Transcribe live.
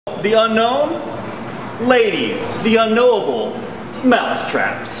The unknown, ladies. The unknowable,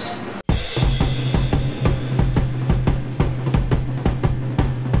 mousetraps.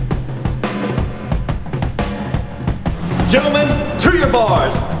 Gentlemen, to your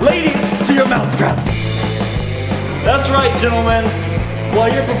bars. Ladies, to your mousetraps. That's right, gentlemen.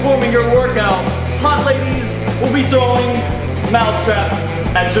 While you're performing your workout, hot ladies will be throwing mousetraps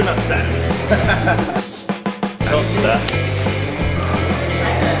at your nutsacks. Helps with that.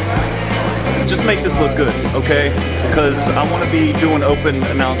 Just make this look good, okay? Because I want to be doing open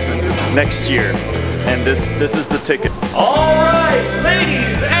announcements next year, and this is the ticket. All right,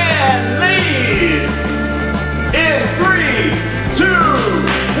 ladies and ladies, in 3, 2,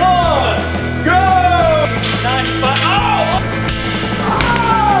 1, go! Nice spot. Oh!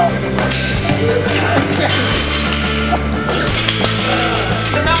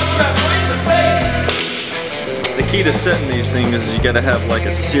 The mousetrap right in the face. The key to setting these things is you gotta have like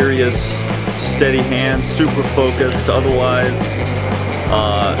a serious, steady hand, super focused. Otherwise,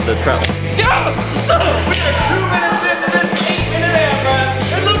 the trap. Yeah! So we are 2 minutes into this 8-minute AMRAP.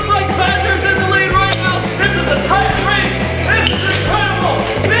 It looks like Badger's in the lead right now. This is a tight race. This is incredible.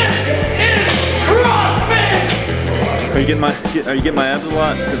 This is CrossFit. Are you getting my abs a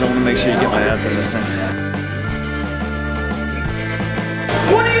lot? Because I want to make sure you get my abs in this thing.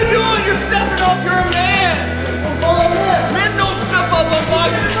 What are you doing? You're stepping up. You're a man. Men don't step up on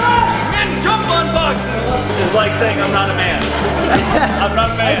boxes. Men jump on boxes. It's like saying I'm not a man. I'm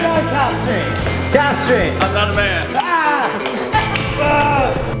not a man. I got calf strain. Calf strain. I'm not a man.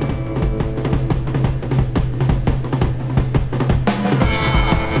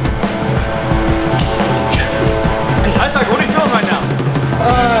 Isaac, what are you doing right now?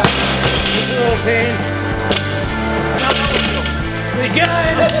 Just a little pain. Pretty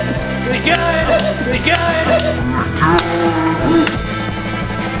good. Pretty good. Pretty good.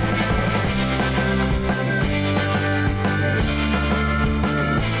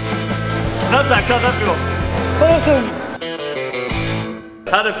 Nutsack, how'd that feel? Awesome.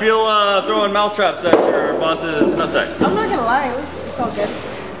 How'd it feel throwing mousetraps at your boss's nutsack? I'm not gonna lie, it felt good.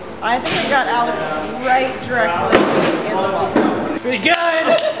 I think I got Alex right directly in the box. Pretty good.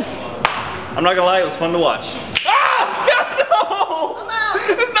 I'm not gonna lie, it was fun to watch. Ah! No!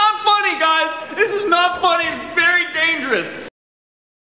 It's not funny, guys! This is not funny, it's very dangerous.